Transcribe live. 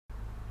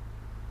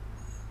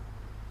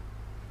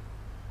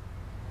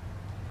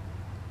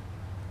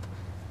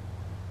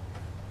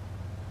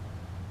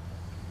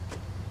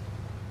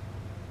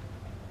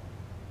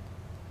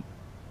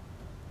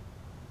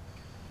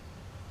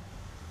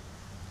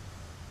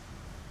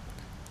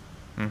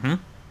Mhm.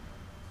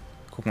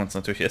 Gucken wir uns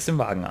natürlich erst den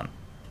Wagen an.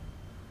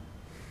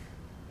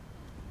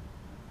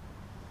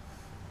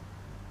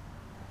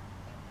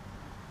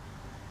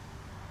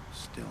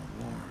 Still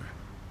warm.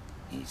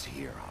 He's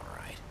here, all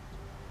right.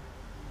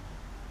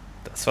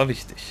 Das war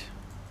wichtig.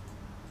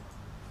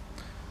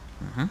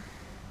 Mhm.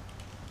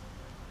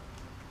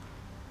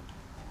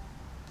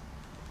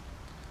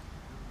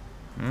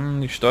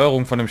 Die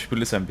Steuerung von dem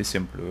Spiel ist ein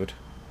bisschen blöd.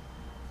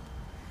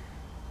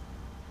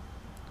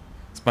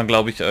 Ist man,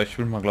 glaube ich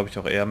will mal, glaube ich,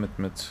 auch eher mit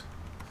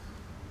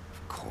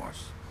Of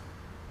course.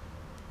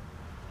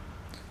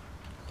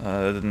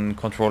 den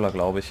Controller,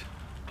 glaube ich.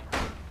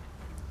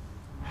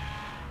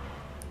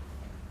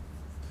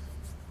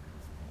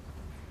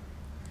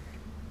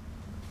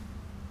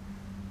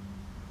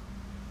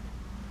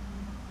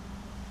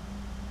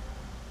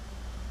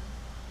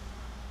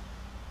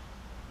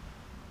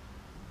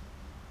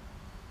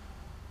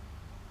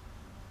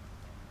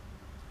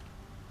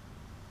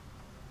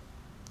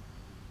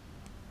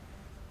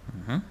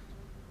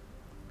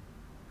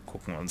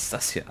 Gucken wir uns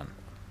das hier an.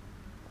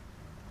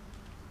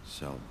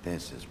 So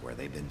this is where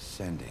they've been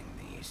sending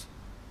these.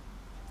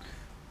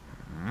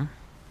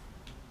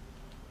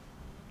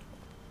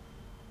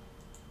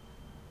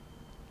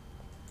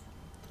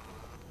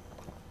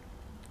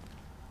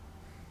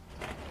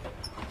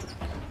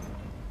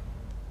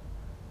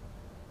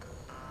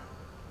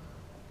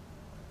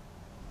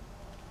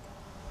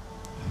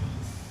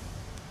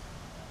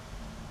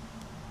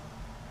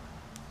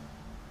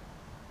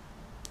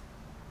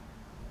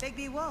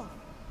 Bigby Wolf.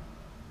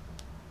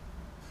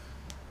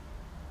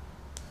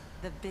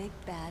 The big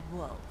bad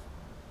wolf.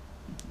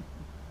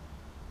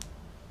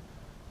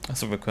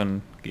 Achso, wir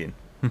können gehen.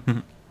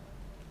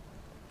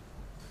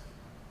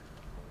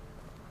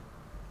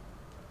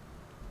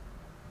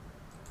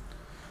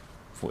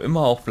 Wo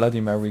immer auch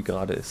Bloody Mary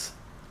gerade ist.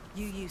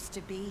 You used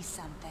to be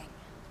something.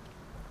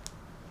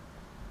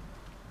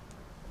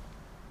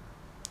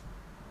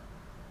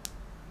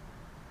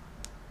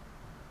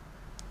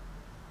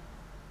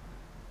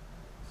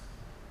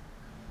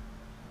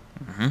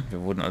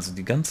 Wir wurden also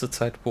die ganze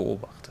Zeit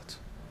beobachtet.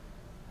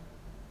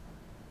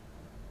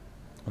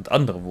 Und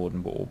andere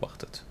wurden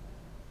beobachtet.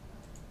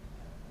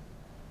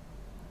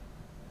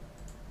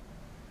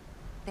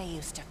 They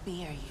used to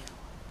fear you.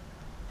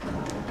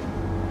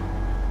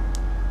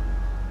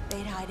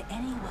 They'd hide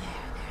anywhere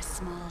their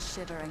small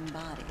shivering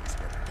bodies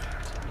would fit.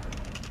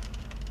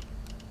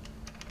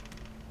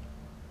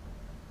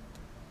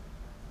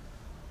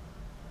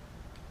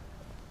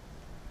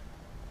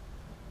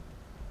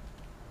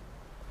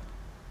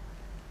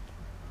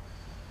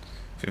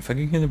 Auf jeden Fall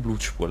ging hier eine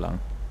Blutspur lang.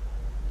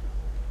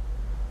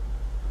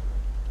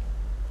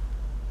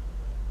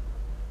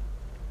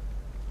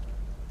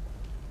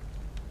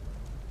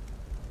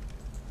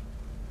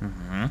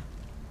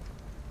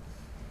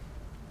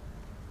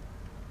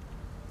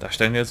 Da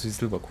stellen jetzt die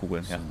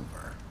Silberkugeln her.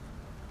 Silver.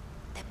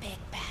 The big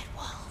bad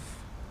wolf.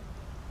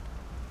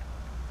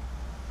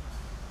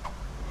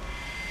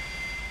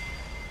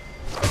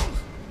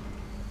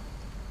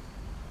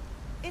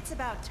 It's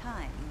about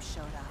time you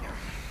showed up.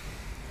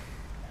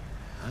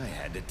 I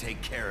had to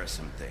take care of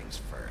some things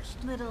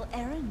first. Little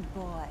errand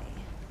boy.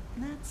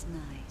 That's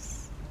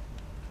nice.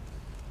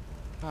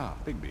 Ah,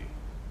 Bigby.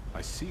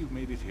 I see you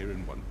made it here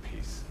in one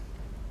piece.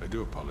 I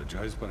do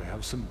apologize, but I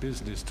have some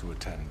business to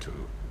attend to.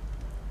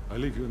 I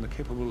leave you in the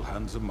capable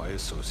hands of my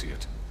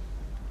associate.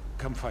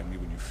 Come find me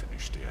when you've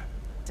finished, dear.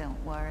 Don't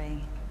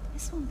worry.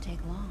 This won't take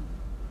long.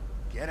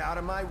 Get out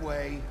of my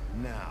way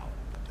now.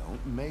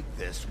 Don't make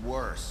this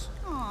worse.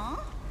 Aw,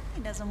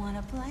 he doesn't want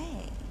to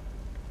play.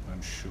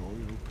 I'm sure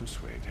you'll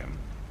persuade him.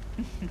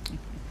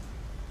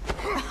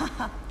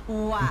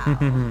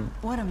 Wow,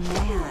 what a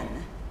man.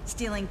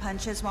 Stealing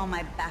punches while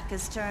my back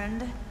is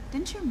turned?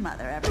 Didn't your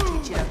mother ever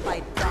teach you to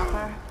fight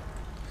proper?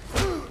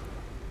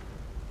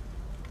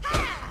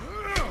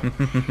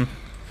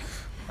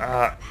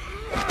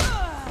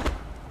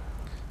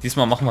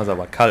 Diesmal machen wir es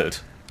aber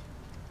kalt.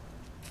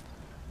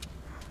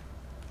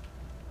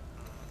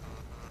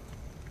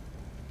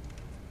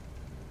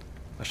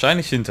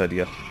 Wahrscheinlich hinter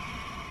dir.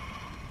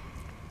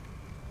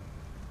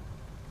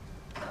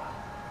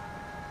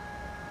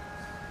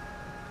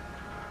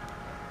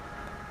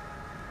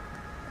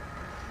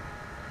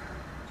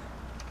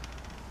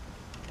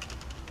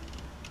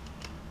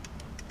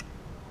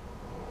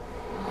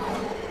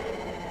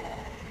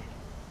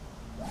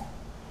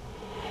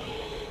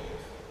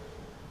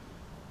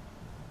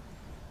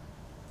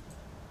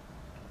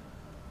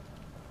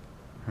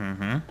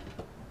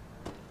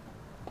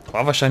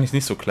 War wahrscheinlich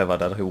nicht so clever,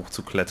 da hoch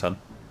zu klettern.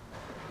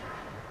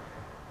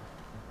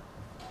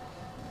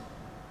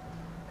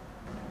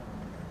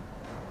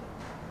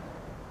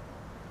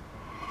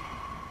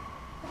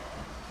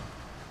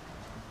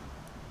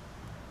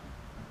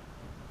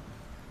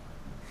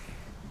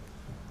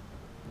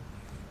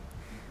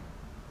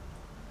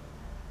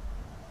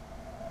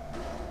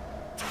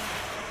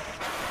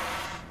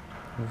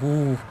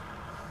 Uh.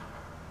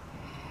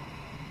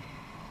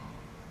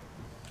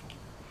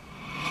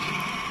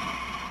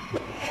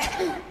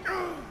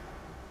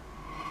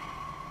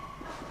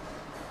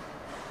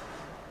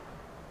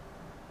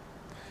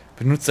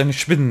 Benutzt deine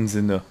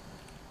Spinnensinne.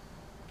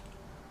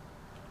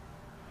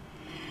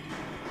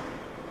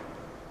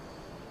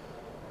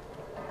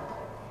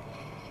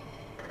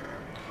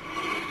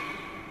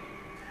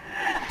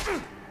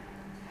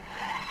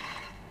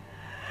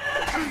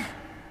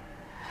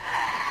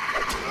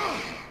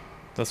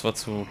 Das war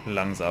zu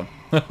langsam.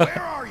 Where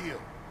are you?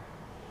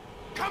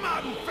 Come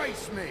out and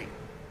face me.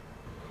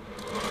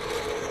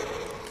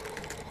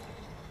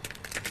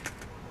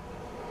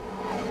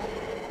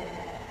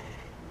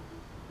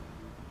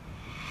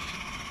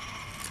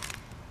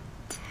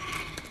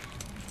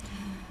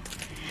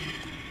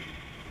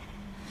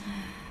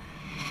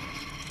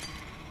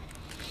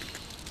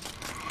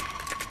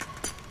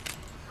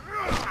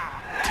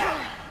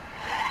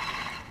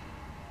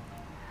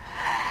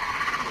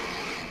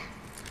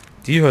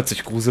 Die hört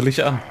sich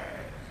gruselig an.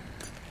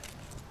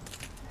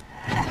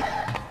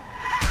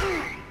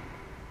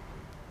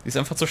 Die ist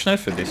einfach zu schnell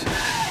für dich.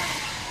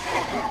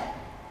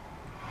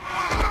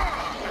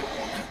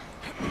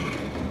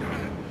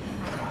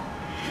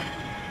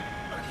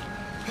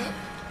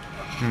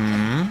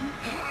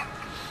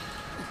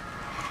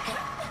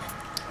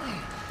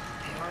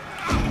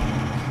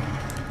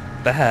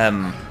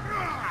 Bam.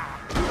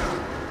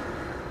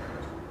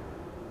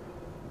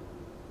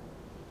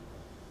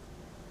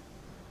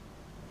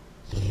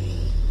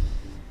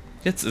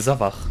 Jetzt ist er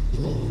wach.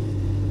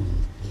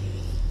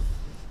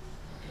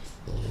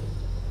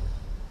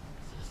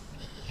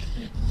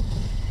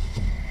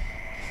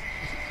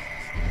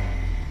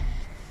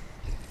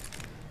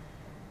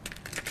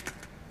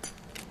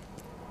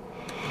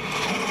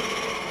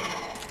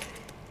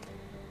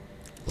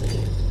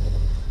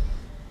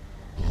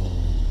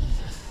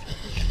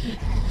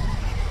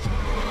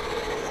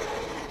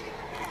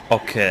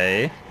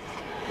 Okay.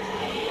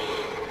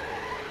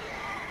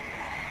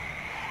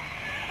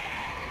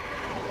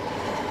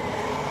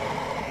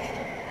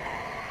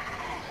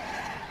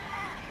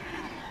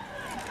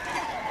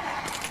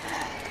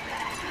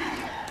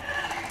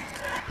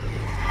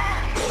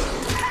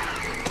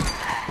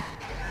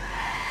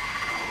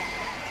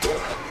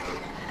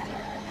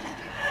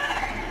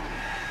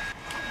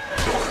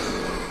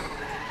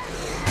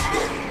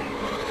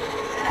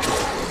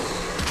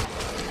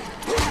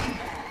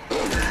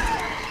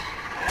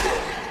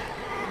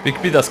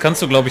 Bigby, das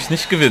kannst du, glaube ich,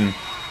 nicht gewinnen.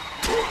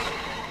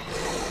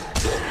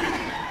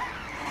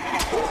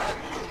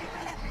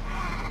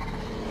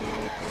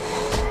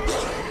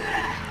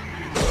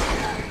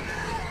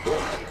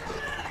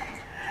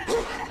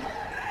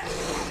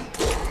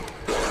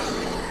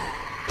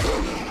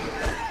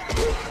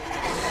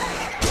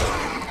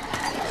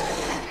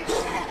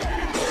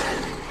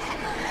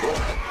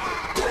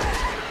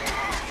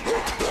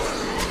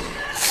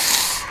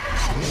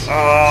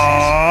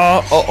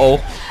 Ah, oh oh.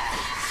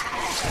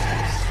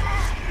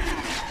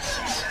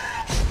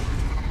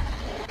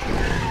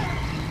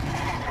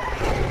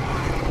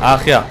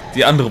 Ach ja,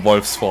 die andere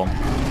Wolfsform.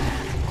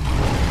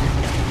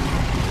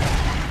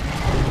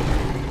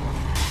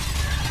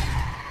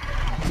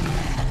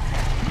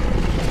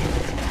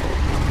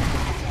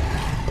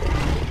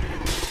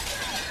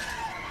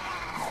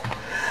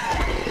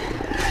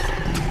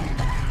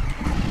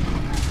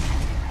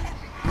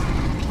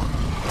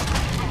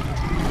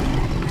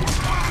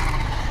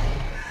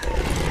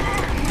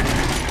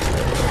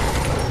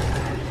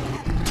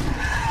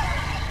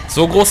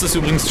 So groß ist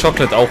übrigens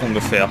Chocolate auch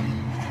ungefähr.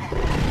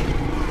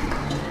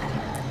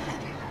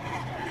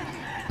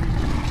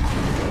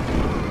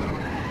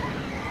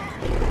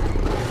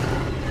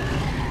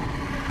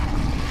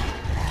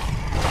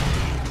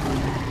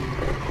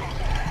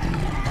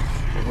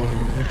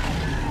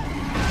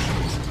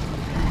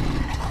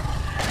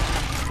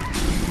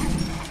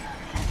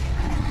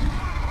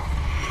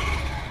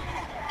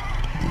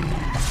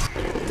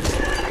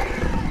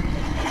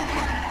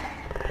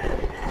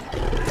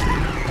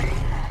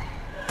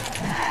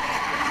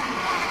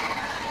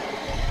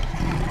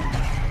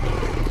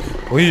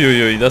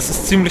 Uiuiui, das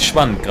ist ziemlich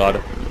spannend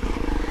gerade.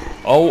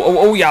 Oh,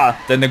 oh, oh ja,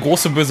 denn der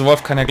große böse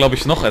Wolf kann ja, glaube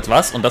ich, noch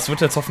etwas und das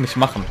wird er jetzt hoffentlich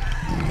machen.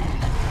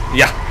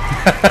 Ja.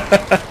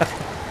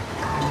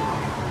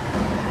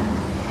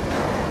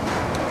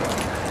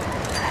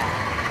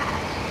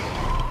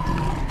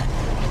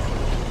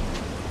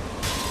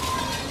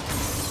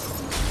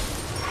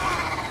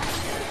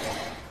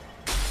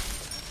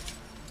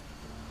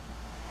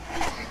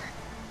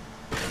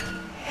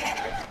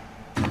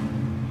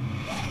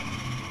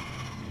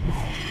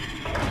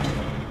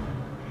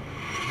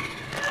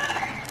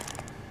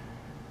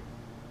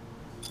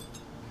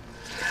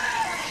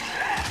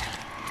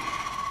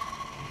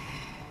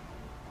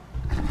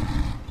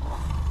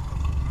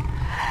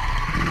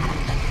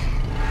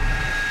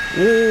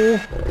 Oh.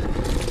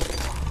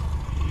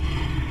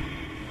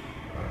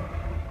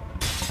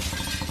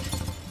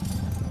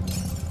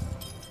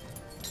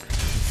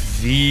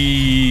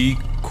 Wie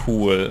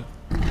cool.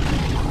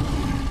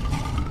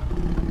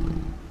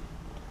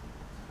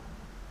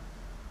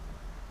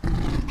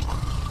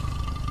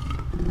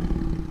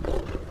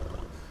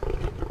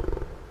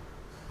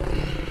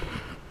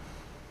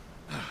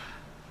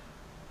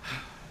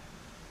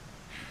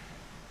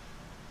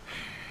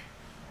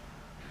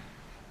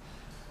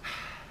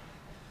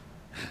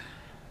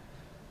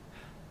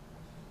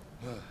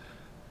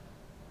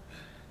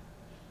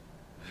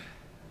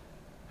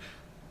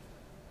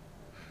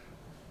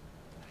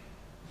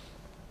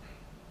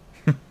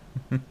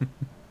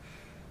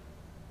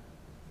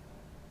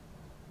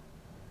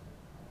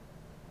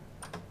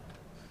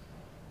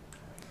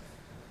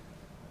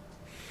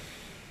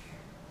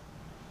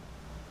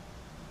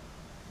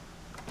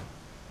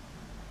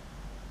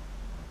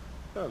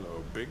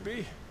 Hello,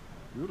 Bigby.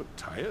 You look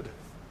tired.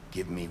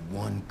 Give me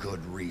one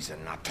good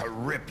reason not to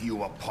rip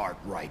you apart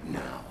right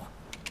now.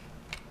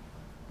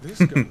 This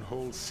gun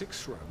holds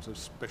 6 rounds of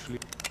specially...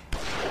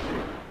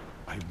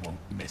 I won't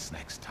miss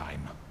next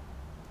time.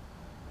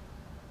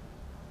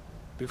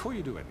 Before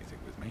you do anything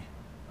with me,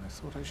 I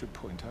thought I should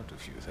point out a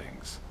few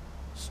things.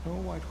 Snow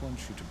White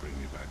wants you to bring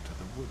me back to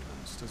the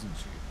woodlands, doesn't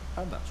she?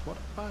 And that's what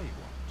I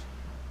want.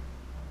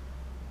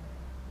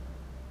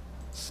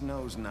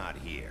 Snow's not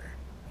here.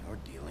 You're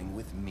dealing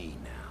with me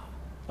now.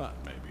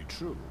 That may be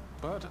true,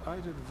 but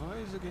I'd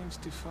advise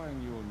against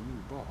defying your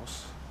new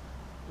boss,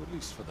 at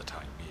least for the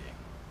time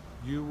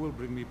being. You will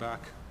bring me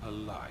back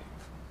alive.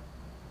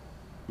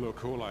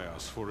 Look, all I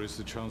ask for is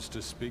the chance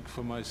to speak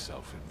for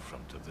myself in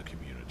front of the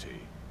community.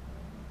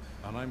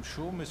 And I'm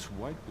sure Miss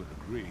White would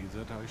agree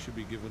that I should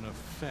be given a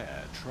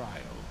fair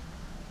trial.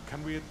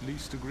 Can we at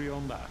least agree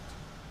on that?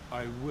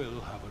 I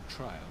will have a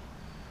trial.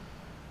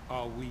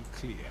 Are we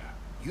clear?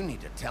 You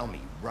need to tell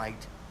me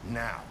right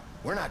now.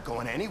 We're not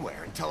going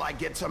anywhere until I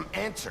get some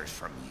answers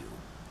from you.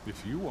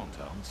 If you want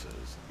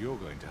answers, you're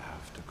going to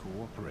have to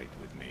cooperate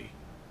with me.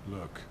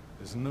 Look,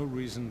 there's no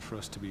reason for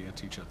us to be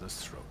at each other's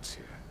throats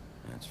here.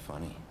 That's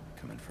funny,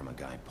 coming from a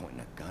guy pointing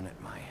a gun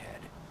at my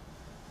head.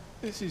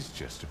 This is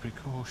just a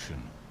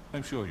precaution.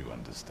 I'm sure you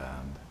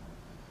understand.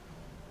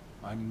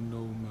 I'm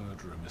no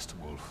murderer, Mr.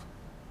 Wolf.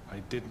 I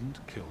didn't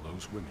kill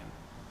those women.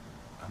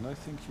 And I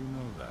think you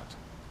know that.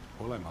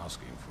 All I'm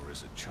asking for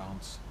is a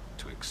chance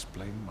to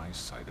explain my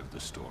side of the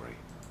story.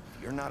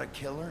 If you're not a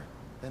killer,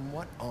 then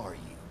what are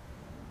you?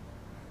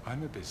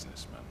 I'm a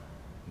businessman,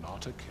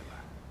 not a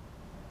killer.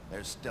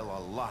 There's still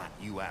a lot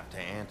you have to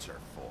answer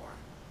for.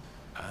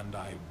 And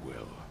I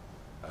will,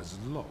 as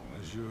long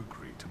as you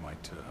agree to my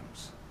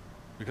terms.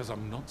 Because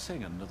I'm not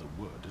saying another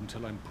word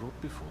until I'm brought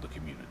before the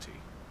community.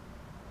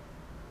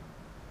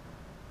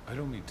 I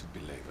don't mean to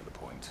belabor the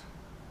point,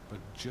 but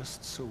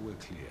just so we're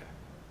clear,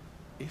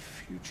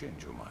 if you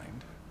change your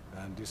mind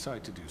and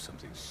decide to do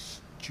something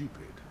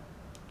stupid,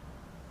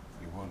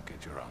 you won't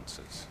get your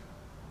answers.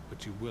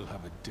 But you will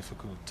have a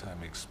difficult time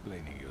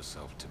explaining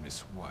yourself to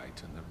Miss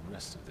White and the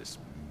rest of this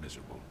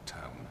miserable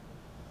town.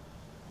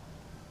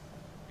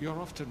 You're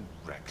often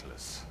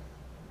reckless,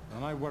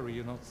 and I worry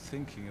you're not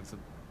thinking of the...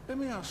 Let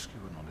me ask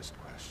you an honest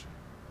question.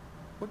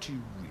 What do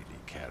you really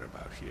care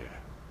about here?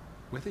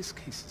 Where this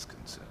case is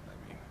concerned,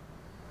 I mean.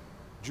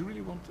 Do you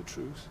really want the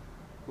truth?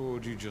 Or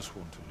do you just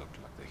want to look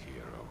like the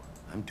hero?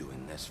 I'm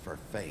doing this for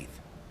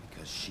Faith,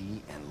 because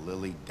she and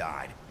Lily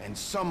died, and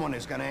someone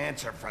is gonna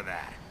answer for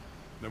that.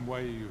 Then why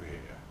are you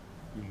here?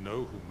 You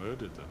know who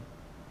murdered them.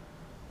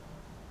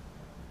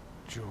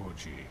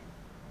 Georgie.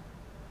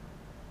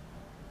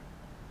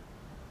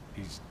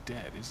 He's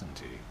dead, isn't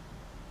he?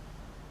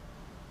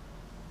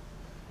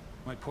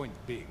 My point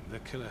being, the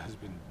killer has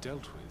been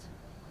dealt with.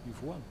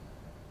 You've won.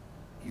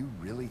 You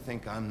really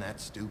think I'm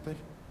that stupid?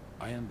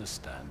 I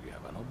understand you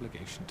have an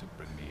obligation to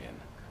bring me in,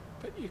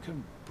 but you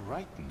can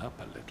brighten up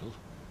a little.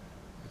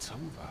 It's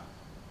over.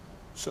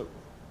 So,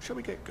 shall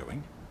we get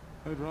going?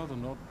 I'd rather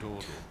not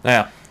dawdle.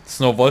 Naja,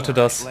 Snow wollte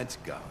das. Let's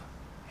go.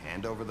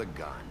 Hand over the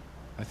gun.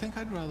 I think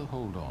I'd rather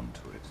hold on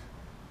to it,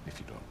 if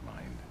you don't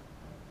mind.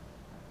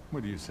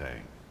 What do you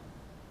say?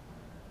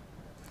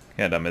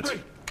 Ja, damit.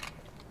 Hey!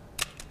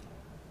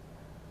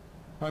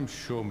 I'm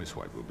sure Miss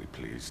White will be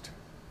pleased.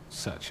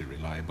 Such a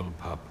reliable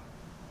pup.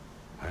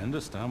 I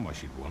understand why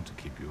she'd want to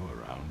keep you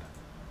around.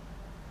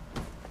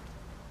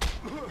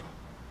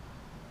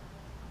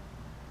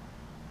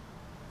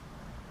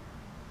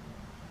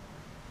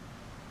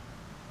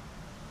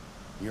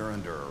 You're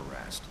under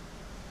arrest.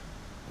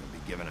 You'll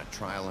be given a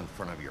trial in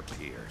front of your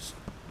peers.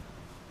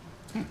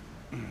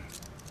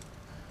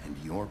 And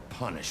your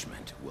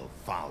punishment will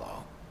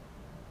follow.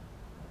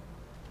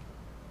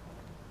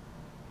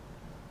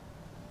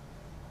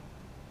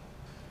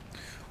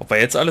 Ob wir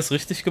jetzt alles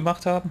richtig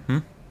gemacht haben?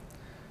 Hm?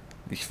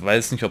 Ich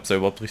weiß nicht, ob es da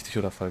überhaupt richtig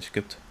oder falsch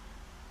gibt.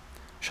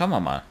 Schauen wir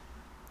mal.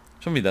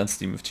 Schon wieder ein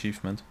Steam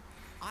Achievement.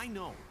 I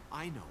know.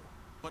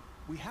 But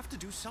we have to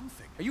do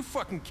something. Are you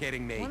fucking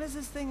kidding me? When is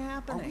this thing Are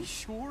happening? we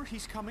sure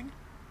he's coming?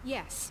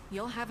 Yes,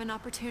 you'll have an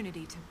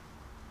opportunity to...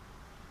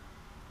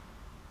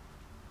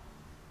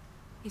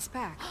 He's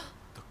back.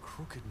 The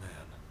Crooked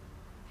Man.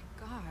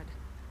 God.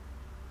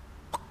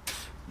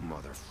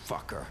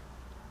 Motherfucker.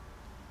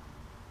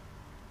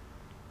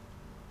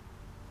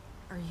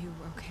 Are you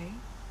okay?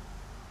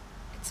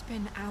 It's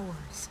been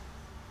hours.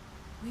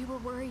 We were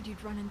worried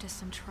you'd run into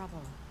some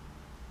trouble.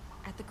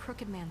 At the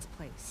Crooked Man's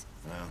place.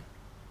 Well,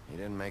 he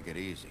didn't make it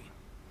easy.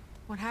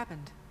 What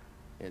happened?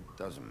 It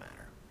doesn't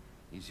matter.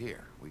 He's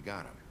here. We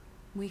got him.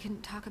 We can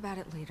talk about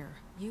it later.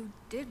 You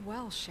did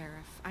well,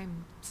 Sheriff.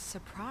 I'm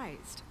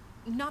surprised.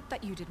 Not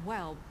that you did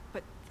well,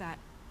 but that,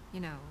 you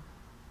know...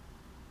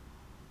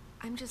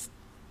 I'm just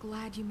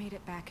glad you made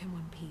it back in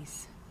one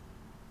piece.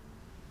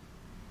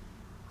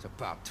 It's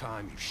about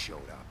time you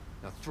showed up.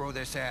 Now throw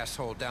this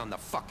asshole down the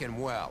fucking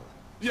well.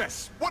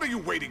 Yes, what are you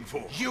waiting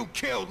for? You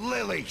killed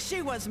Lily!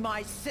 She was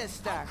my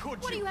sister. How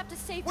could What do you? you have to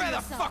say for Where the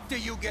yourself? fuck do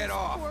you get Those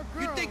off? poor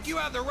You girls. think you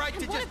have the right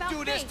And to what just about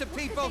do this Faith? to What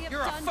could people? they have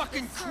You're a done to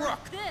fucking deserve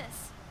crook!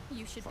 This?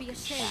 You should be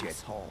ashamed.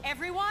 Shithole.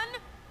 Everyone,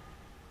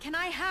 can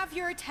I have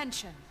your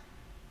attention?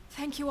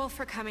 Thank you all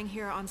for coming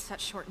here on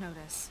such short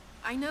notice.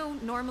 I know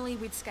normally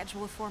we'd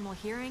schedule a formal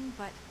hearing,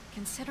 but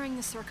considering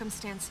the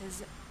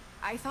circumstances,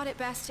 I thought it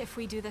best if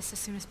we do this as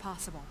soon as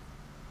possible.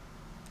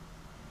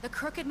 The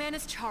Crooked Man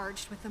is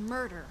charged with the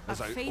murder of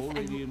As I Faith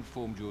already and...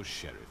 informed your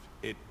sheriff,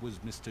 it was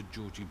Mr.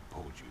 Georgie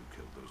Porgy who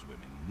killed those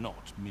women,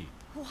 not me.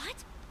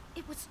 What?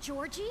 It was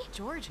Georgie?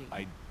 Georgie?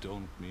 I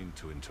don't mean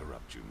to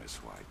interrupt you, Miss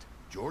White.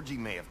 Georgie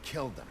may have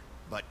killed them,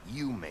 but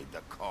you made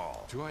the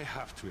call. Do I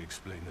have to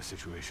explain the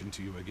situation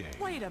to you again?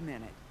 Wait a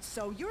minute.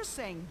 So you're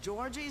saying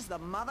Georgie's the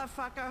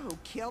motherfucker who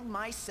killed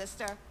my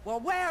sister? Well,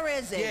 where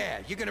is he?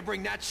 Yeah, you're gonna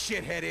bring that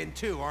shithead in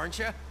too, aren't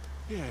you?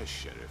 Yes,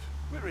 Sheriff.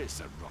 Where is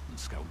that rotten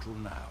scoundrel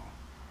now?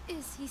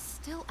 Is he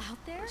still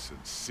out there? I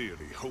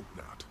sincerely hope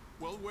not.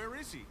 Well, where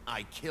is he?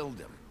 I killed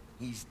him.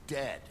 He's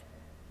dead.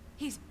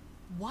 He's...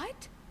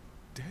 what?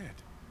 Dead.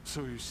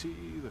 So you see,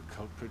 the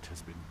culprit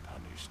has been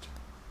punished.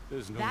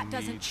 There's no That need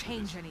doesn't for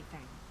change this.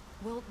 anything.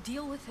 We'll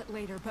deal with it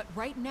later, but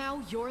right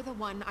now, you're the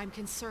one I'm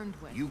concerned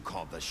with. You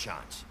called the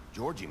shots.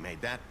 Georgie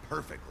made that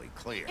perfectly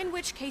clear. In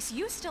which case,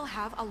 you still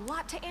have a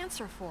lot to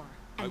answer for.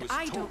 And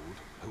I was told don't...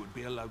 I would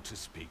be allowed to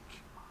speak.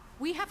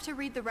 We have to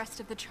read the rest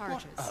of the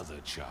charges. What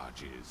other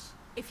charges?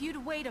 If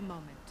you'd wait a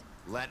moment.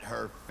 Let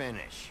her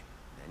finish.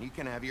 Then you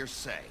can have your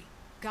say.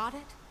 Got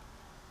it?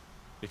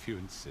 If you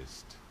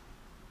insist.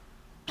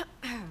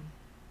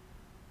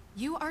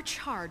 You are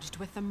charged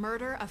with the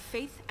murder of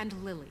Faith and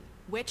Lily,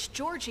 which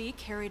Georgie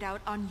carried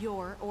out on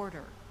your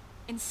order,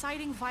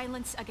 inciting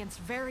violence against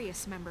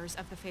various members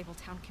of the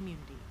Fabletown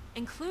community,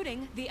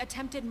 including the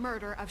attempted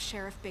murder of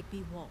Sheriff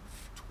Bigby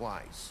Wolf.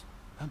 Twice.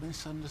 A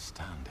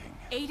misunderstanding.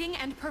 Aiding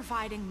and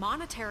providing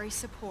monetary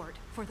support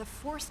for the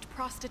forced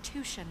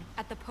prostitution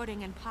at the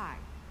Pudding and Pie.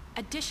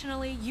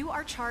 Additionally, you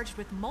are charged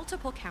with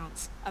multiple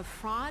counts of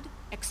fraud,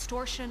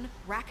 extortion,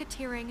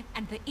 racketeering,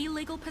 and the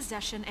illegal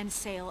possession and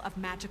sale of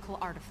magical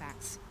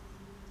artifacts.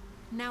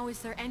 Now, is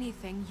there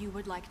anything you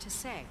would like to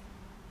say?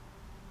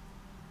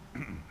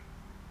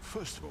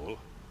 First of all,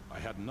 I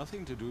had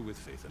nothing to do with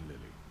Faith and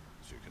Lily,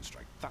 so you can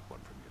strike that one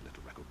from your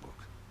little record book.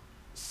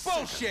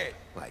 Bullshit!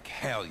 Like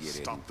hell you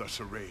didn't. Stop the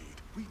charade.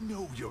 We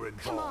know you're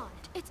involved. Come on,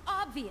 it's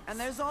obvious. And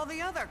there's all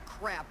the other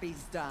crap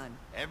he's done.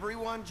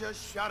 Everyone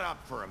just shut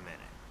up for a minute.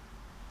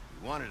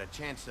 You wanted a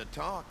chance to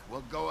talk?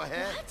 Well, go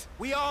ahead. What?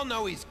 We all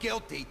know he's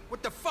guilty.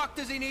 What the fuck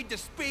does he need to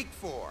speak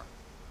for?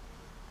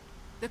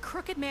 The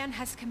Crooked Man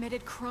has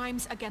committed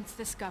crimes against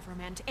this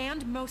government,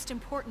 and most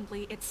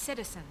importantly, its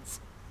citizens.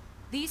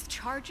 These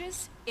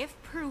charges,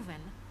 if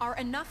proven, are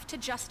enough to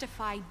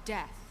justify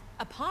death,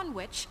 upon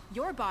which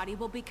your body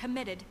will be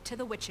committed to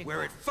the witching Where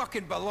well. it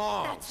fucking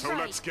belongs. That's So right.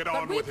 let's get But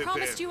on we with it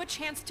promised then. you a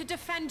chance to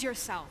defend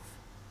yourself,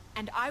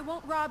 and I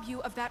won't rob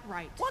you of that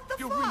right. What the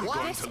You're fuck? really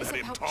going This to is let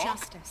him about talk?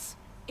 justice.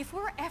 If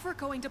we're ever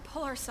going to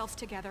pull ourselves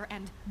together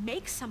and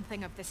make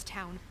something of this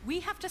town,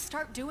 we have to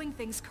start doing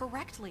things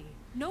correctly.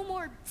 No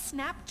more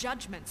snap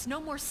judgments, no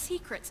more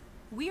secrets.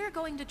 We are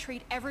going to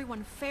treat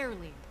everyone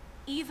fairly,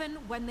 even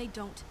when they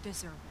don't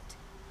deserve it.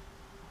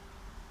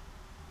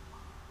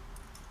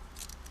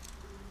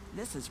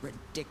 This is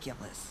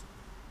ridiculous.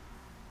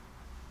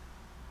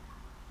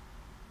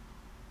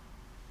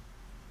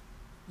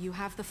 You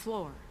have the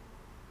floor.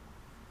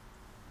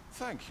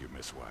 Thank you,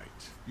 Miss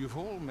White. You've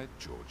all met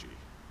Georgie.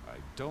 I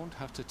don't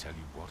have to tell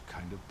you what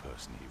kind of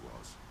person he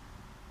was.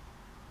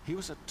 He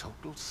was a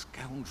total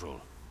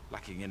scoundrel,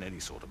 lacking in any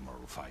sort of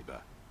moral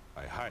fiber.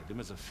 I hired him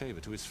as a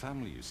favor to his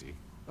family, you see.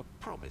 A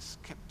promise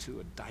kept to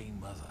a dying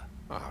mother.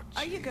 Oh,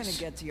 Are you gonna jeez.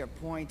 get to your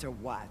point or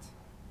what?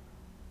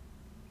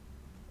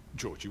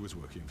 Georgie was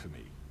working for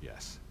me,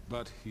 yes.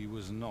 But he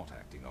was not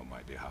acting on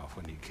my behalf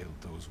when he killed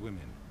those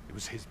women. It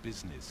was his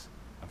business.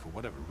 And for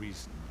whatever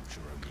reason, I'm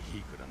sure only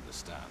he could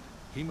understand,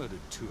 he murdered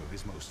 2 of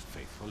his most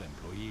faithful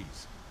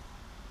employees.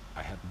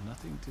 I had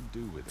nothing to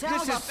do with it. Tell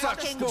This the is such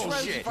fucking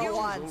bullshit. truth for He's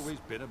once. always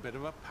been a bit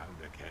of a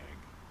powder keg.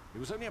 It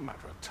was only a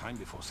matter of time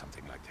before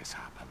something like this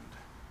happened.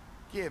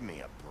 Give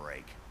me a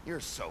break. You're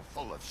so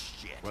full of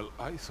shit. Well,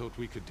 I thought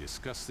we could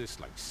discuss this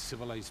like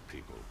civilized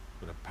people,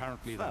 but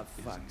apparently For that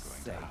isn't fuck's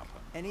going sake. to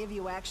happen. Any of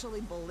you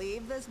actually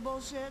believe this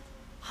bullshit?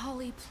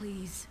 Holly,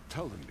 please.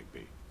 Tell them,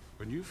 Bigby,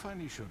 when you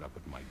finally showed up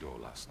at my door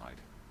last night,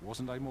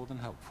 wasn't I more than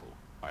helpful?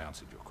 I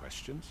answered your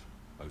questions.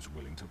 I was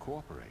willing to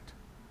cooperate.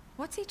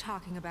 What's he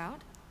talking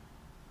about?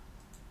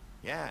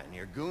 Yeah, and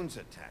your goons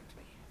attacked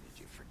me.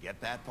 Did you forget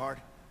that part?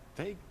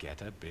 They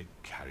get a bit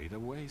carried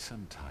away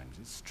sometimes,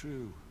 it's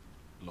true.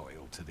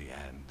 Loyal to the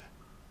end.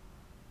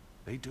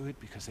 They do it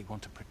because they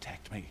want to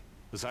protect me,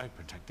 as I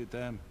protected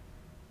them.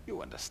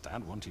 You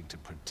understand wanting to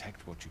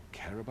protect what you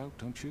care about,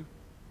 don't you?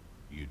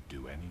 You'd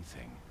do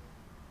anything.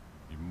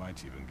 You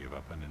might even give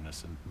up an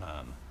innocent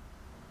man,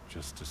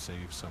 just to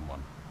save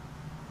someone.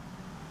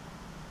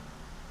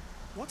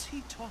 What's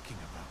he talking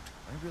about?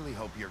 I really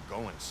hope you're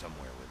going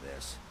somewhere with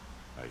this.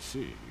 I see.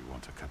 You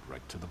want to cut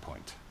right to the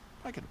point.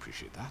 I can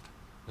appreciate that.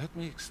 Let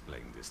me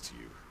explain this to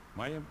you.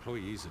 My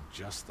employees are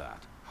just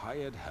that.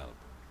 Hired help.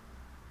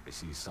 I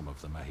see some of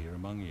them are here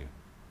among you.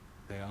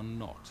 They are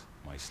not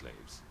my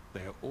slaves.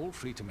 They are all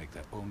free to make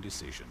their own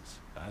decisions,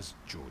 as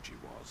Georgie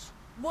was.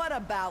 What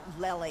about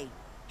Lily?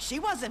 She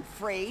wasn't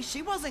free.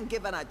 She wasn't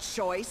given a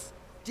choice.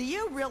 Do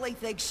you really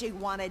think she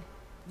wanted...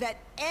 that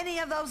any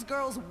of those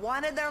girls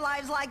wanted their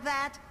lives like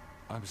that?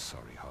 I'm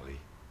sorry, Holly.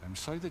 I'm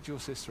sorry that your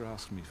sister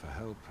asked me for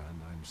help,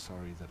 and I'm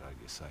sorry that I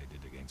decided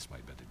against my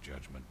better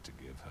judgment to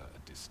give her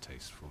a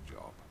distasteful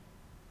job.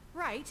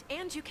 Right,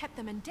 and you kept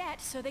them in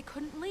debt so they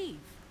couldn't leave.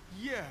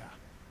 Yeah.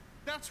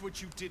 That's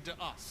what you did to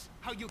us.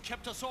 How you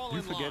kept us all You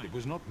in line. forget it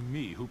was not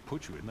me who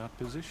put you in that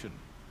position.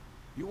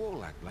 You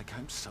all act like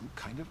I'm some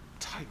kind of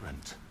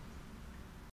tyrant.